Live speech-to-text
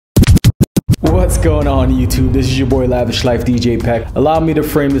going on YouTube? This is your boy Lavish Life DJ Peck. Allow me to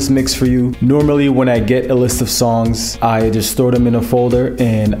frame this mix for you. Normally when I get a list of songs, I just throw them in a folder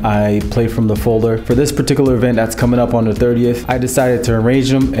and I play from the folder. For this particular event that's coming up on the 30th, I decided to arrange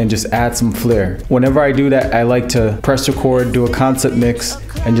them and just add some flair. Whenever I do that, I like to press record, do a concept mix,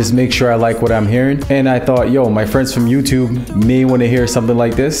 and just make sure I like what I'm hearing. And I thought, yo, my friends from YouTube may want to hear something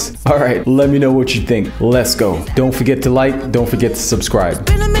like this. All right, let me know what you think. Let's go. Don't forget to like, don't forget to subscribe.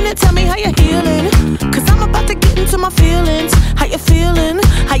 Been a minute, tell me how you're healing, cause I'm about to get into my feelings. How you feeling?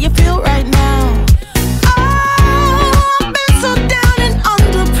 How you feel right now? Oh, I've been so down and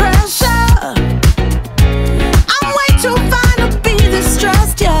under pressure. I'm way too fine to be this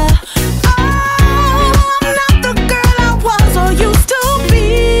stressed, yeah. Oh, I'm not the girl I was or used to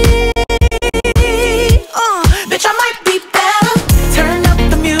be. Bitch, I might be better. Turn up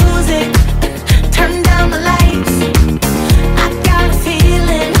the music, turn down the lights. I got a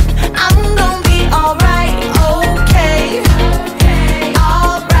feeling I'm gonna be alright, okay,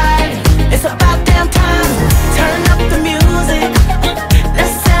 alright. It's about damn time. Turn up the music,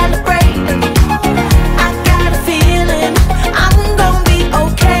 let's celebrate. I got a feeling I'm gonna be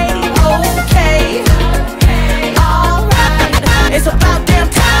okay, alright. It's about damn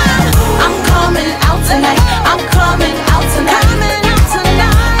time. I'm coming out tonight. I'm coming out tonight.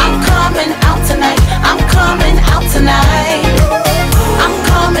 I'm coming out tonight. I'm coming out tonight. I'm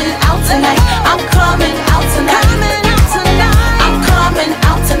coming out tonight. I'm coming out tonight. I'm coming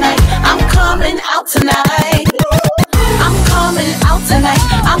out tonight. I'm coming out tonight.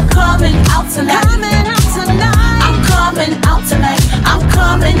 I'm coming out tonight. I'm coming out tonight. I'm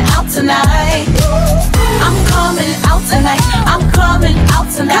coming out tonight. I'm coming out tonight. I'm coming out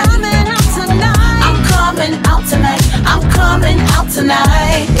tonight. I'm coming out tonight. I'm coming out tonight. I'm coming out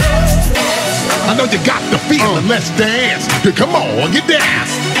tonight. I know you got the feeling, let's dance. Yeah, come on, get down.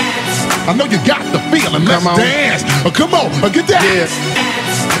 I know you got the feeling, let's dance. Come on, get down.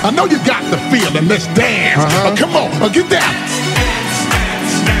 I know you got the feeling, let's dance. Come on, get down.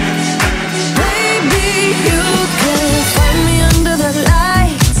 Baby, you can find me under the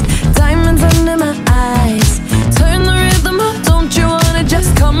lights, diamonds under my eyes. Turn the rhythm up, don't you wanna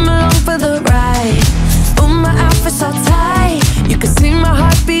just come along for the ride? Oh, my outfit's all tight, you can see my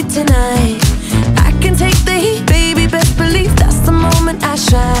heartbeat tonight. I can take the heat, baby, best believe that's the moment I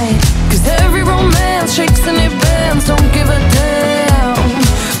shine. Cause every romance shakes and it bends, don't give a damn.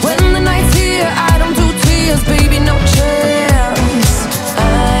 When the night's here, I don't do tears, baby, no chance.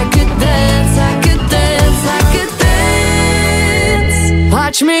 I could dance, I could dance, I could dance.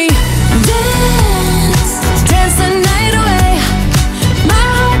 Watch me dance, dance the night away. My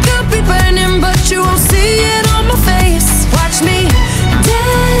heart could be burning, but you won't see it on my face. Watch me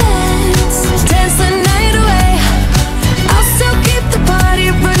dance, dance the night away. I'll still keep the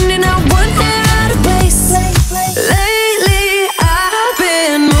party running, I won't get out of place. Lately, I've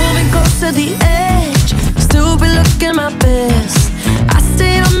been moving close to the edge, still be looking my best. I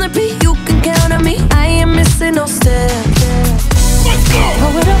stay on the beat, you can count on me, I ain't missing no step. Let's go.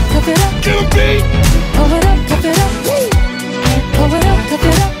 Pull it up, cup it up. Get a beat. Pull it up, cup it up. Pull it up, cup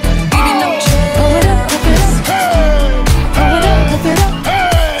it up. Baby, no chance. Pull it up, cup it up. Pull it up, cup it up.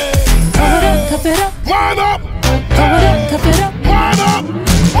 Pull it up, cup it up. Line up. Pull it up, cup it up. Line up.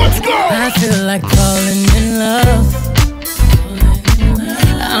 Let's go. I feel like falling in love.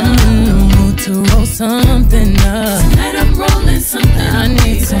 I'm in the mood to roll something up. Tonight I'm rolling something. I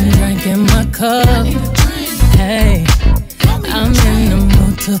need some drink in my cup. Hey, I'm in the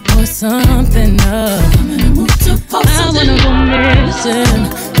mood to pour something up. I wanna go missing.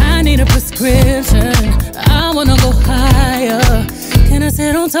 I need a prescription. I wanna go higher. Can I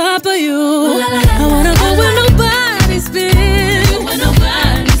sit on top of you? I wanna go where nobody's been.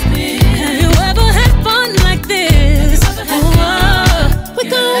 Have you ever had fun like this? We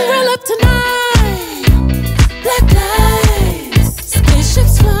gon' roll up tonight. Black lights,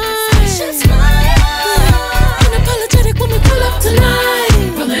 spaceships fly. Unapologetic when we pull up tonight.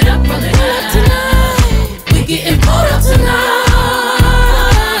 Roll it up tonight. We getting pulled up tonight.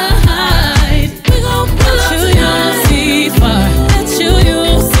 We gon' pull up tonight. You'll see far. At you,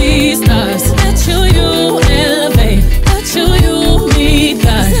 you'll see stars. At you, you elevate. At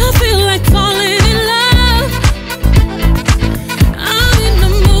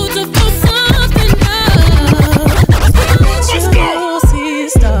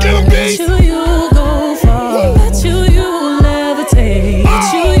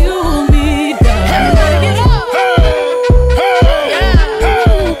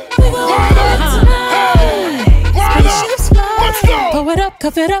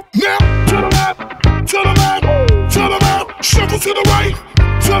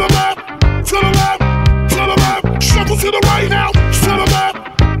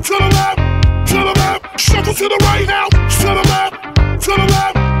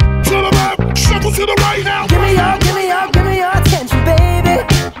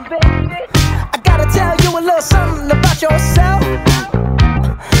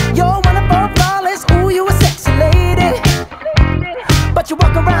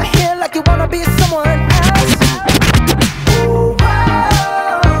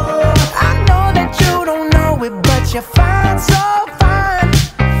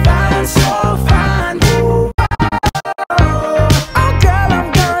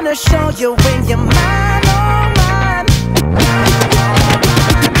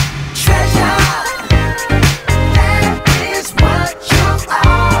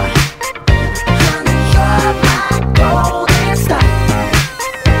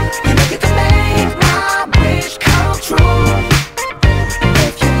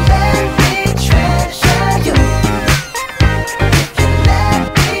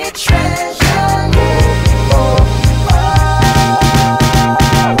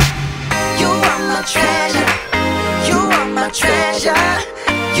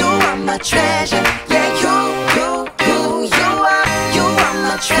You are my treasure. Yeah, you are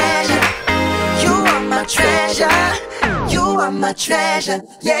my treasure. You are my treasure. You are my treasure.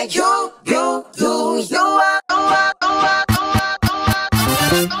 Yeah, you are.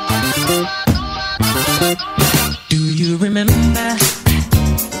 Do you remember when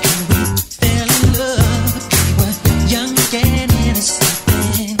we fell in love? We were young and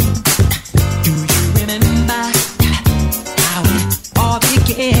innocent. Do you remember how it all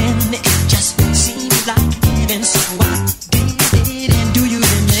began? It just seemed like heaven, so I did it. And do you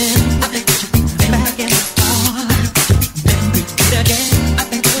remember back in the dark? Then we did again.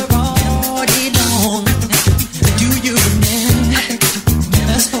 We're already long. Do you remember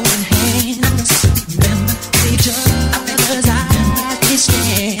us holding hands? Remember each other's eyes we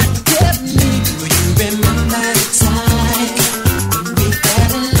stand. Tell me, do you remember the time when we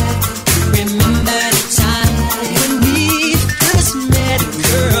fell in love? Do you remember the time when we first met,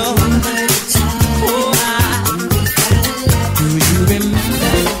 girl? Oh, do you remember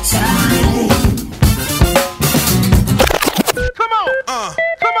the time? Come on,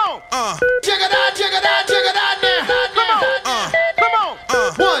 check it out now. Come on,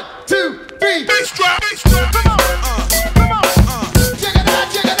 1, 2, 3, bass drop. Come on, check it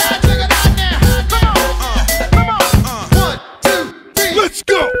out now. Come on, 1, 2, 3, let's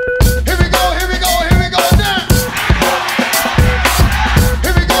go. Here we go now. Here we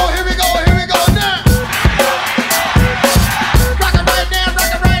go now. Rock it right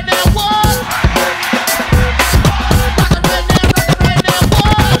now, what? Rock it right now, what? Let's do it right now,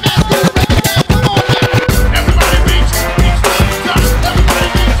 come on now. Everybody reach the top. Everybody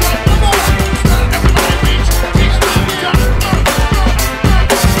reach the top. Come on. Everybody reach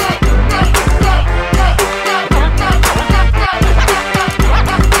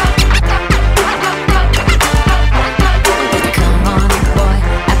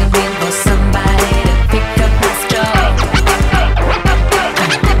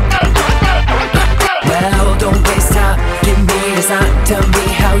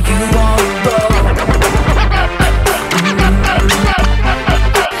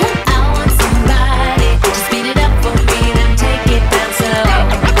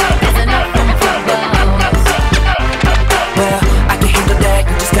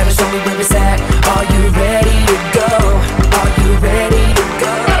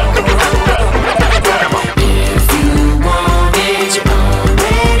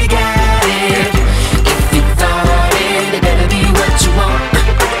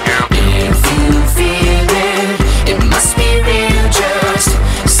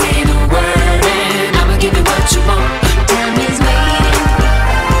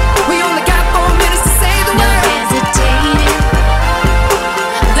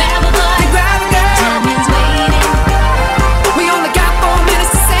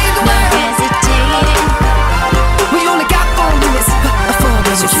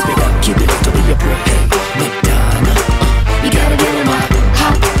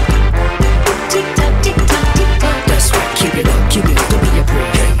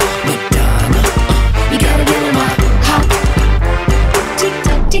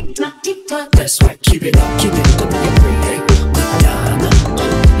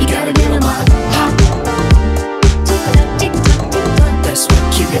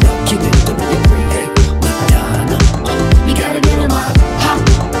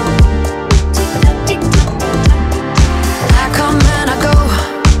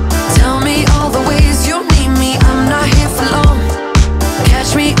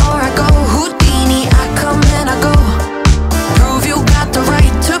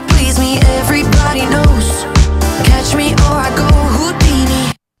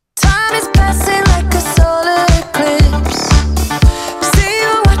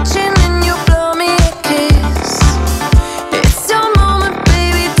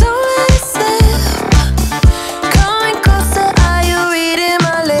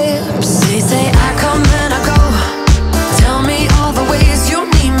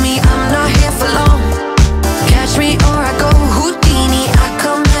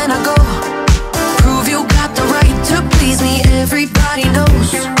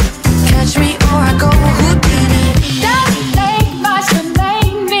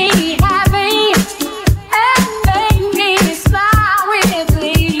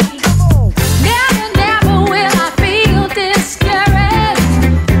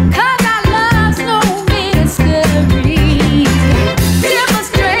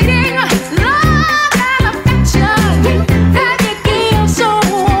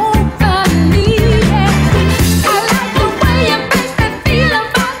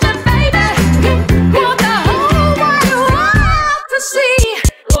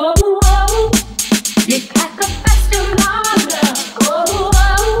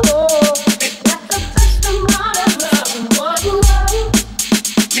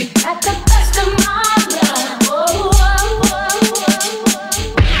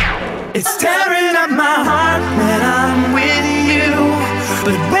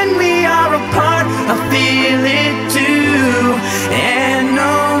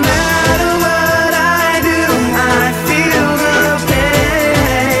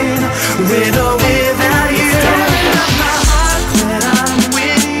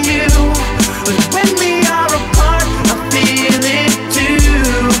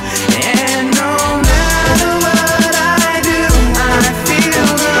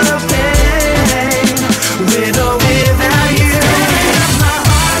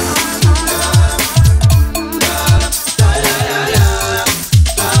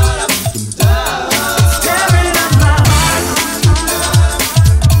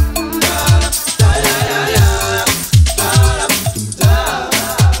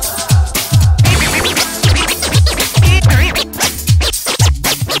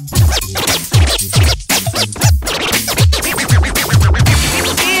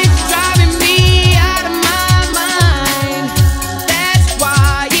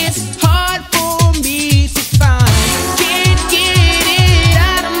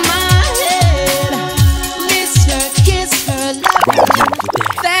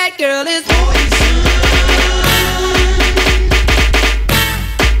girl is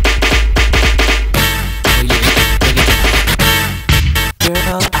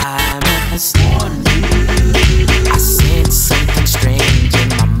Girl, I must warn you, I sense something strange in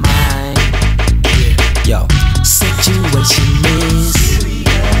my mind. Yo, situation is,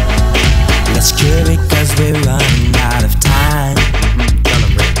 let's cure it cause we're running out of time.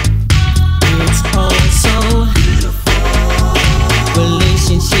 It's all so beautiful,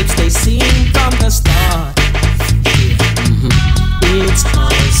 relationships they seem from the start. It's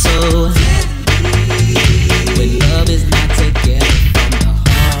all so when love is not together from the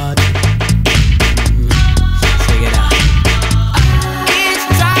heart. Check it out. It's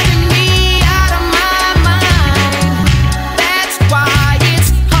driving me out of my mind. That's why it's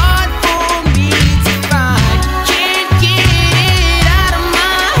hard for me to find. Can't get it out of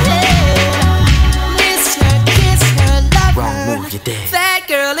my head. Kiss her, love Wrong her. move, you're dead. That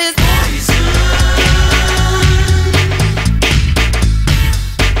girl is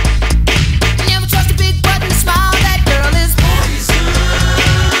never trust a big button smile. That girl is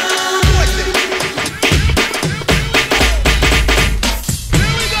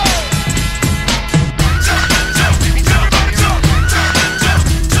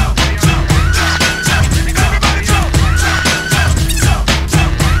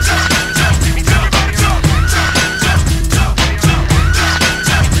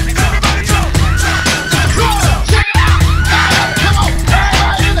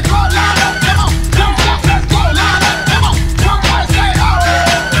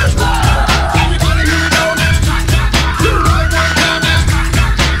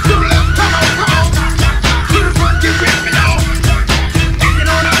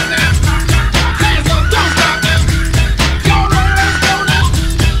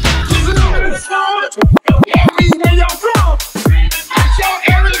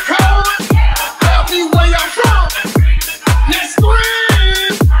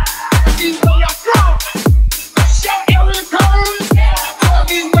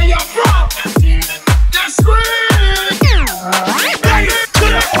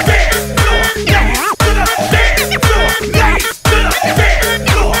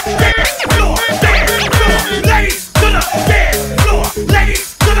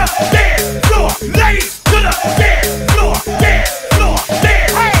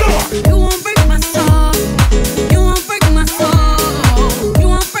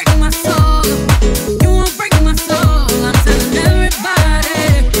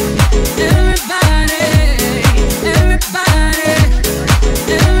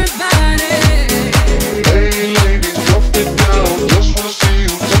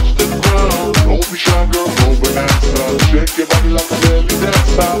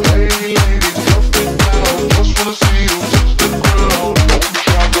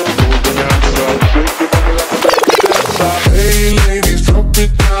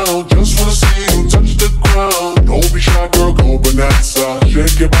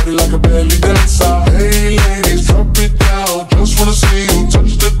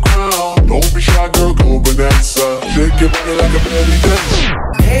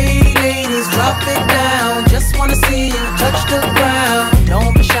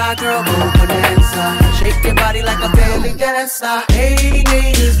Hey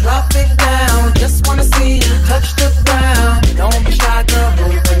ladies, drop it down. Just wanna see you touch the ground. Don't be shy, girl, go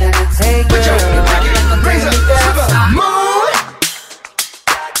bananas. Hey girl, your body like a belly dancer. Moon,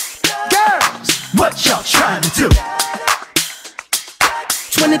 girls, what y'all trying to do?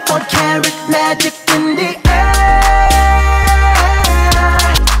 24 karat magic in the air.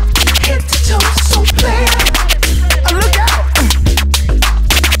 Head to toe, so clear. Look out!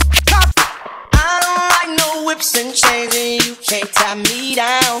 I don't like no whips and chains, and you can't tie me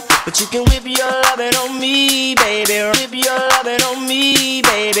down. But you can whip your lovin' on me, baby. Whip your lovin' on me,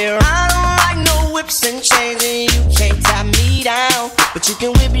 baby. I don't like no whips and chains, and you can't tie me down. But you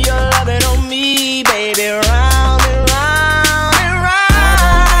can whip your lovin' on me, baby. Round and round and round.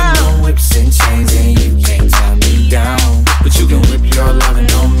 I don't like no whips and chains, and you can't tie me down. But you can whip your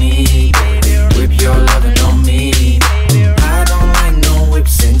lovin' on me, baby. Whip your lovin' on me, baby. I don't like no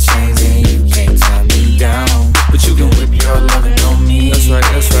whips and chains, and you can't tie me down. But you can whip your lovin' on me. That's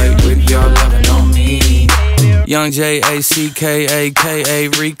right, whip your lovin' on me. Young J-A-C-K-A-K-A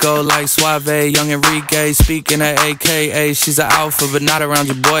Rico like Suave, young Enrique speaking at AKA. She's an alpha but not around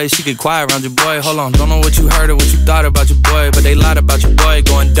your boy. She get quiet around your boy. Hold on, don't know what you heard or what you thought about your boy, but they lied about your boy.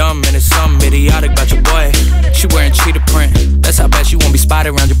 Going dumb and it's something idiotic about your boy. She wearing cheetah print, that's how bad she won't be spotted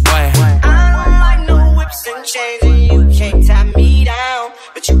around your boy. I don't like no whips and chains, and you can't tie me down.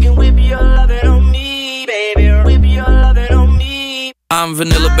 But you can whip your lovin' on me, baby. Whip your lovin' on me. I'm I'm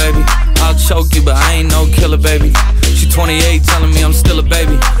vanilla, baby. I'll choke you, but I ain't no killer, baby. She 28, telling me I'm still a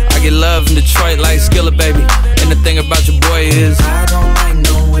baby. I get love in Detroit like Skillet, baby. And the thing about your boy is I don't like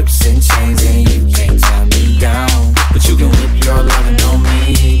no whips and chains, and you can't tie me down. But you can whip your lovin' on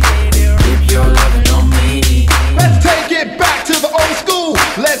me, whip your lovin' on me. Let's take it back to the old school.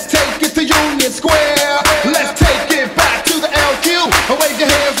 Let's take it to Union Square. Let's take it back to the LQ. Wave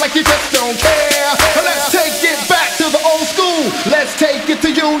your hands like you just don't care. Let's take it back to the old school. Let's take it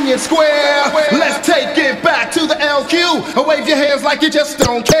to Union Square. Let's take it back to the LQ. Wave your hands like you just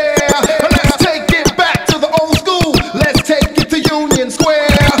don't care. Let's take